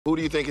Who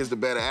do you think is the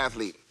better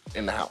athlete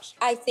in the house?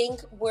 I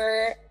think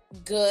we're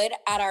good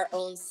at our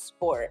own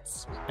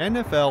sports.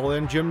 NFL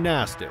and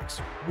gymnastics,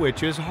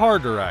 which is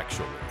harder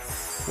actually.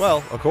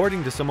 Well,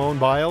 according to Simone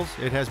Biles,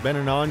 it has been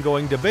an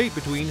ongoing debate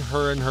between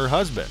her and her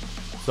husband.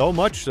 So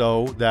much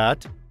so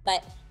that...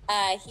 But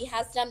he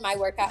has done my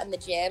workout in the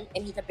gym,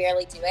 and he could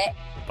barely do it.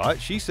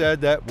 But she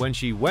said that when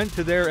she went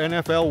to their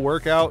NFL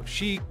workout,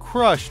 she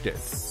crushed it.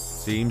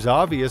 Seems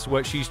obvious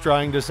what she's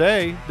trying to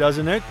say,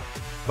 doesn't it?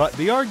 But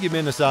the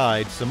argument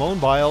aside, Simone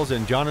Biles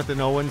and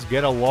Jonathan Owens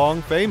get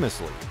along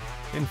famously.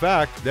 In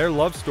fact, their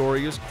love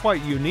story is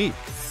quite unique.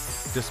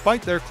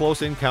 Despite their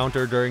close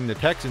encounter during the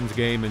Texans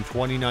game in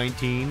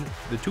 2019,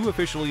 the two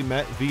officially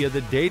met via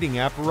the dating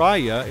app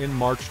Raya in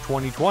March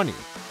 2020.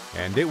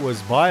 And it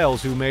was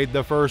Biles who made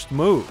the first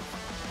move.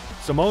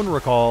 Simone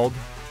recalled,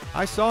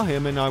 "I saw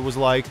him and I was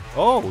like,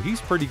 oh,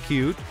 he's pretty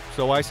cute,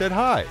 so I said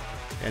hi.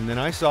 And then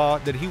I saw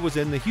that he was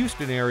in the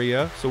Houston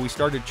area, so we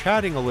started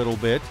chatting a little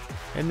bit,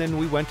 and then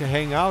we went to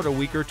hang out a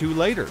week or two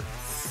later."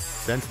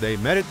 Since they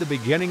met at the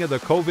beginning of the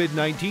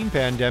COVID-19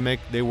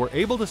 pandemic, they were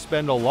able to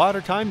spend a lot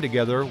of time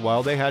together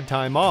while they had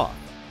time off.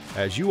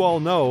 As you all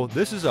know,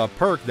 this is a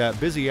perk that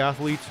busy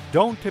athletes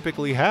don't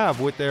typically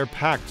have with their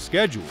packed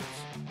schedules.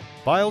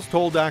 Biles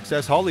told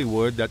Access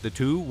Hollywood that the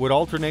two would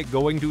alternate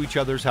going to each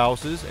other's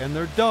houses and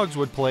their dogs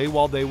would play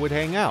while they would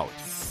hang out.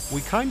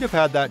 "We kind of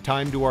had that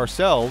time to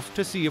ourselves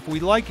to see if we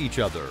like each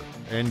other,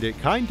 and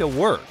it kinda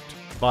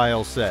worked,"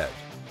 Biles said.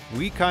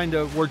 "We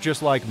kinda were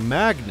just like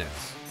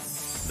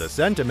magnets." The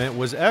sentiment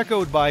was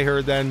echoed by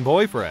her then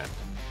boyfriend.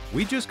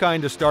 "We just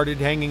kinda started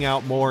hanging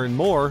out more and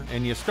more,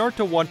 and you start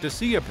to want to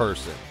see a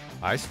person.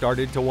 I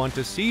started to want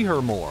to see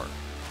her more."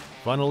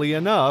 Funnily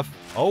enough,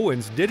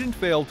 Owens didn't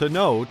fail to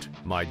note,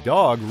 "My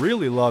dog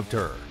really loved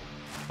her."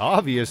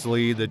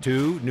 Obviously, the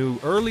two knew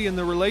early in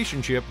the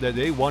relationship that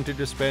they wanted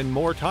to spend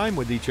more time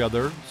with each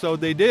other, so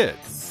they did.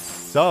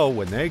 So,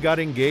 when they got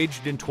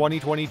engaged in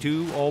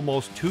 2022,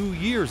 almost 2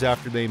 years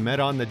after they met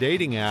on the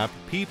dating app,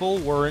 people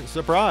weren't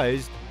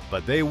surprised,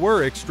 but they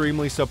were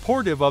extremely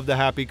supportive of the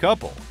happy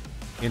couple.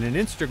 In an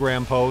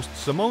Instagram post,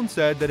 Simone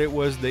said that it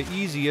was the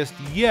easiest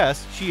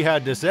yes she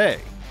had to say.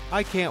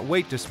 "I can't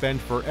wait to spend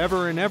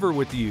forever and ever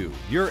with you.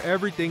 You're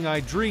everything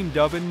I dreamed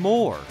of and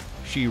more,"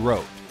 she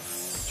wrote.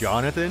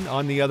 Jonathan,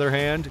 on the other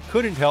hand,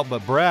 couldn't help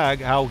but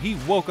brag how he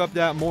woke up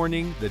that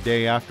morning, the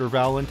day after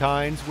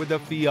Valentine's, with a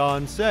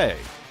fiancée.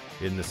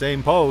 In the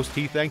same post,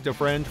 he thanked a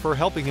friend for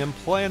helping him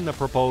plan the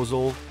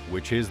proposal,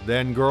 which his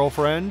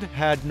then-girlfriend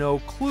had no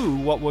clue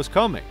what was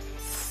coming.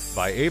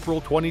 By April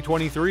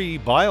 2023,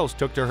 Biles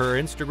took to her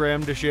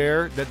Instagram to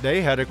share that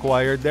they had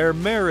acquired their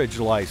marriage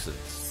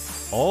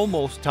license.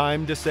 "Almost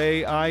time to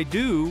say I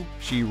do,"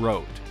 she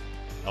wrote.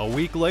 A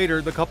week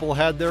later, the couple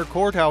had their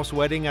courthouse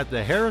wedding at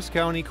the Harris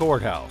County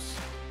Courthouse.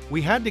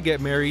 "We had to get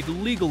married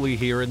legally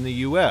here in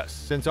the US,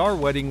 since our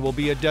wedding will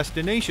be a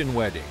destination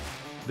wedding,"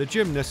 the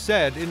gymnast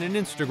said in an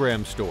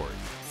Instagram story.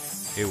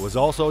 It was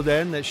also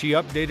then that she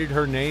updated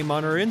her name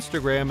on her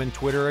Instagram and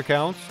Twitter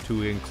accounts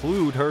to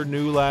include her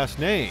new last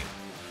name,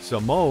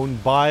 Simone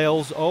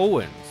Biles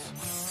Owens.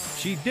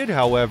 She did,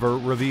 however,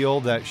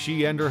 reveal that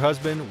she and her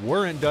husband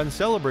weren't done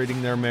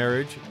celebrating their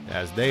marriage,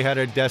 as they had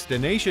a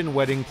destination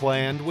wedding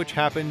planned which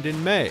happened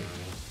in May.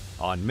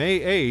 On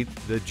May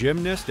 8th, the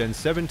gymnast and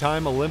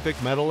 7-time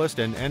Olympic medalist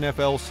and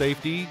NFL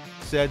safety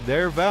said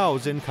their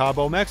vows in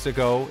Cabo,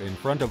 Mexico in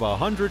front of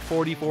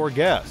 144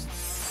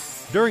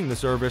 guests. During the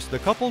service, the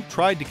couple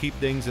tried to keep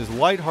things as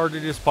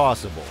lighthearted as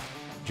possible.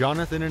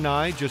 "Jonathan and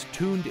I just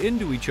tuned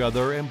into each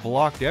other and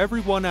blocked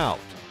everyone out,"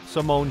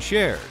 Simone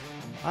shared.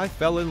 "I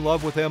fell in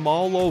love with him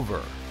all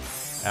over."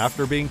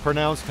 After being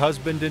pronounced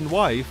husband and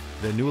wife,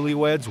 the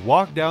newlyweds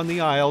walked down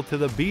the aisle to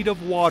the beat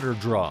of water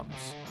drums.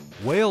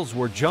 "Whales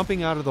were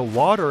jumping out of the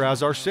water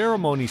as our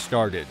ceremony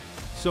started,"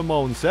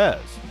 Simone says.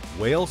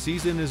 "Whale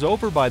season is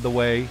over, by the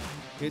way.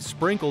 It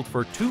sprinkled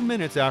for 2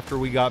 minutes after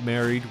we got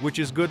married, which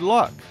is good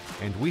luck,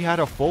 and we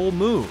had a full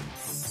moon.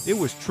 It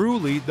was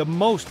truly the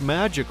most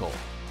magical."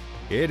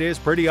 It is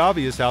pretty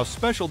obvious how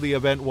special the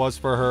event was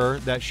for her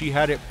that she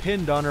had it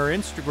pinned on her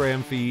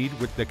Instagram feed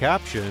with the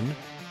caption,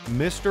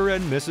 "Mr.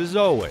 and Mrs.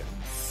 Owen."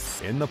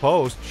 In the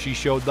post, she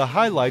showed the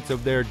highlights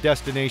of their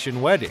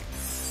destination wedding.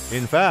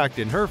 In fact,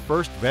 in her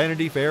first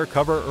Vanity Fair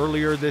cover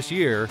earlier this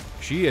year,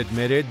 she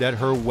admitted that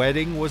her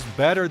wedding was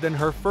better than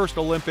her first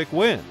Olympic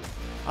win.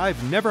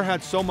 "I've never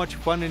had so much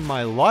fun in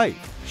my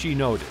life," she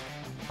noted.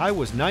 "I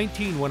was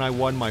 19 when I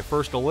won my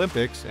first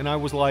Olympics, and I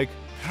was like,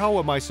 how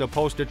am I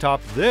supposed to top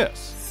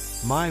this?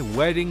 My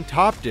wedding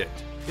topped it.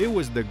 It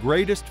was the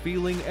greatest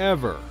feeling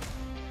ever."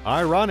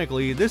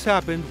 Ironically, this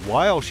happened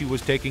while she was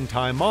taking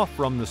time off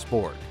from the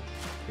sport.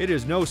 It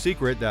is no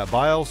secret that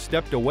Biles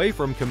stepped away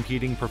from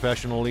competing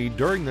professionally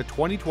during the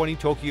 2020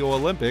 Tokyo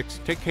Olympics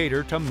to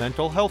cater to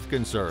mental health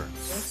concerns.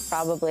 It's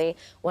probably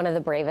one of the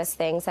bravest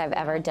things I've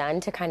ever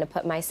done to kind of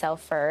put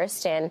myself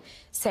first and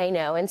say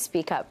no and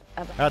speak up.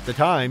 At the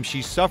time,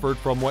 she suffered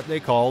from what they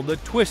call the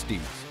twisties,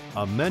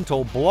 a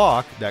mental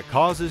block that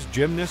causes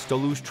gymnasts to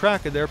lose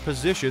track of their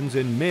positions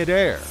in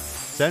midair.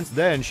 Since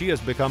then, she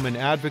has become an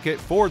advocate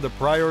for the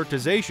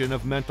prioritization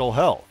of mental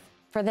health.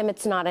 For them,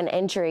 it's not an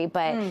injury,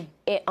 but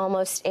it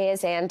almost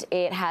is, and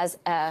it has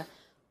a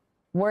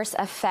worse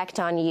effect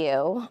on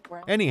you.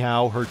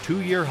 Anyhow, her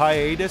 2-year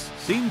hiatus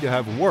seemed to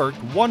have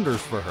worked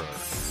wonders for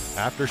her.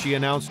 After she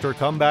announced her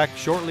comeback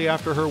shortly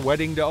after her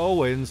wedding to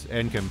Owens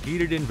and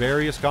competed in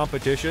various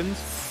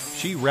competitions,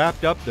 she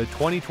wrapped up the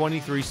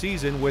 2023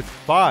 season with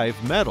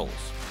 5 medals,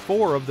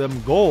 4 of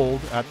them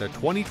gold at the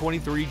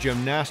 2023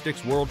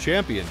 Gymnastics World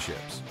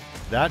Championships.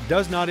 That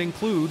does not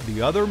include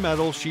the other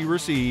medals she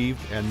received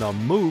and the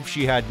move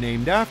she had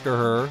named after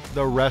her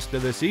the rest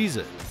of the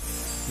season.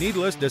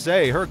 Needless to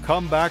say, her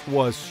comeback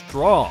was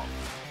strong.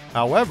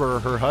 However,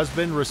 her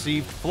husband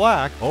received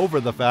flack over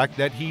the fact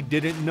that he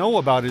didn't know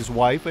about his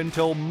wife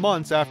until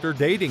months after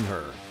dating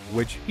her,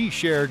 which he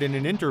shared in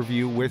an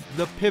interview with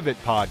the Pivot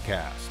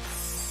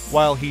podcast.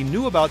 While he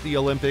knew about the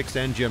Olympics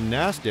and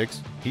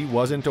gymnastics, he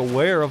wasn't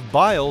aware of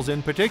Biles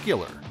in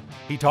particular.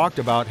 He talked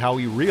about how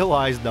he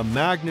realized the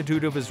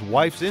magnitude of his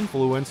wife's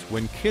influence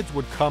when kids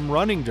would come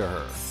running to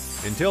her.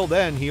 Until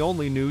then, he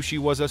only knew she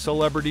was a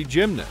celebrity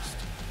gymnast.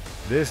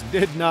 This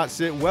did not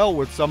sit well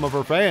with some of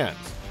her fans,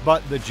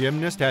 but the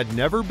gymnast had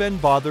never been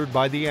bothered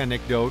by the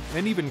anecdote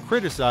and even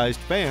criticized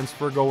fans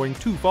for going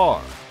too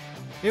far.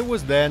 It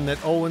was then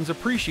that Owens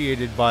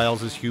appreciated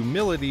Biles'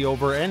 humility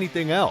over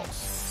anything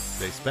else.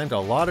 They spent a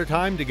lot of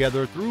time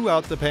together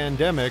throughout the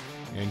pandemic,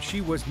 and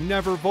she was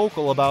never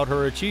vocal about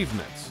her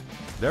achievements.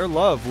 Their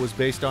love was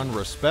based on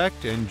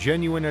respect and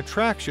genuine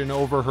attraction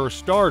over her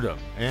stardom,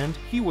 and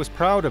he was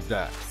proud of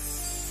that.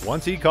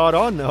 Once he caught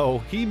on,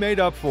 though, he made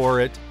up for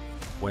it.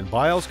 When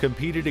Biles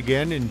competed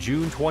again in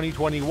June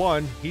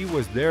 2021, he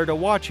was there to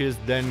watch his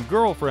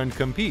then-girlfriend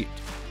compete.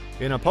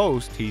 In a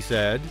post, he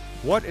said,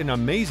 "What an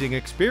amazing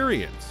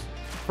experience.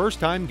 First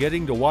time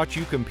getting to watch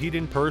you compete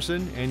in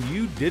person, and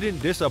you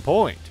didn't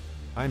disappoint.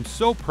 I'm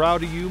so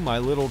proud of you, my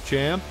little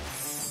champ."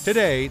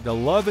 Today, the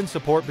love and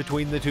support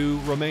between the two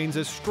remains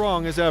as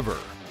strong as ever.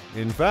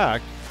 In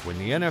fact, when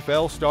the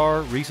NFL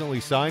star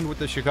recently signed with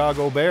the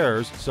Chicago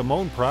Bears,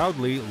 Simone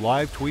proudly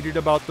live-tweeted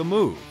about the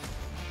move.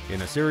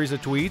 In a series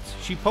of tweets,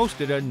 she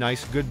posted a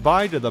nice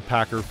goodbye to the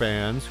Packer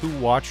fans who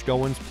watched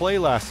Owens play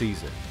last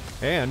season,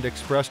 and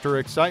expressed her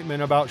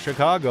excitement about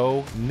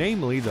Chicago,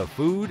 namely the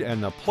food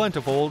and the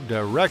plentiful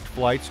direct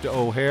flights to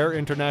O'Hare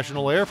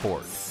International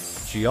Airport.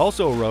 She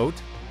also wrote,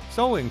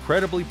 "So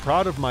incredibly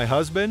proud of my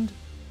husband.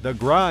 The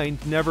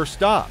grind never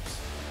stops.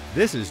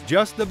 This is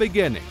just the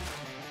beginning."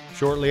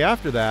 Shortly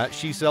after that,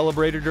 she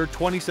celebrated her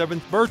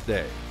 27th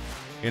birthday.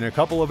 In a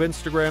couple of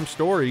Instagram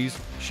stories,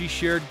 she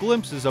shared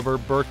glimpses of her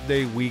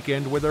birthday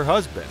weekend with her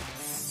husband.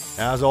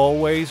 As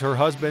always, her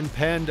husband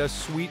penned a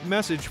sweet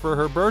message for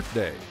her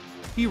birthday.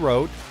 He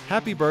wrote,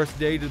 "Happy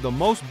birthday to the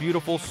most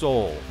beautiful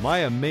soul, my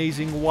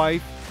amazing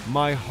wife,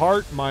 my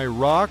heart, my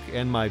rock,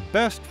 and my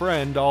best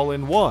friend all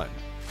in one."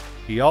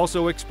 He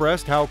also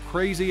expressed how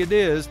crazy it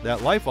is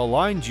that life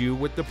aligns you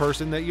with the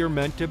person that you're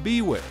meant to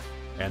be with,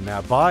 and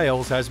that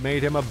Biles has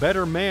made him a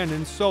better man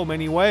in so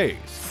many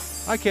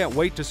ways. "I can't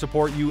wait to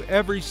support you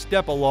every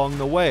step along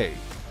the way,"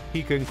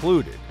 he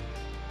concluded.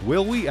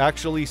 Will we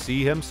actually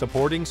see him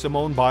supporting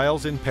Simone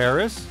Biles in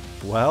Paris?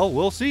 Well,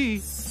 we'll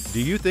see.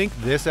 Do you think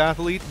this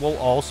athlete will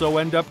also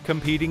end up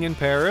competing in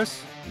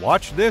Paris?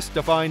 Watch this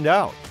to find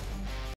out.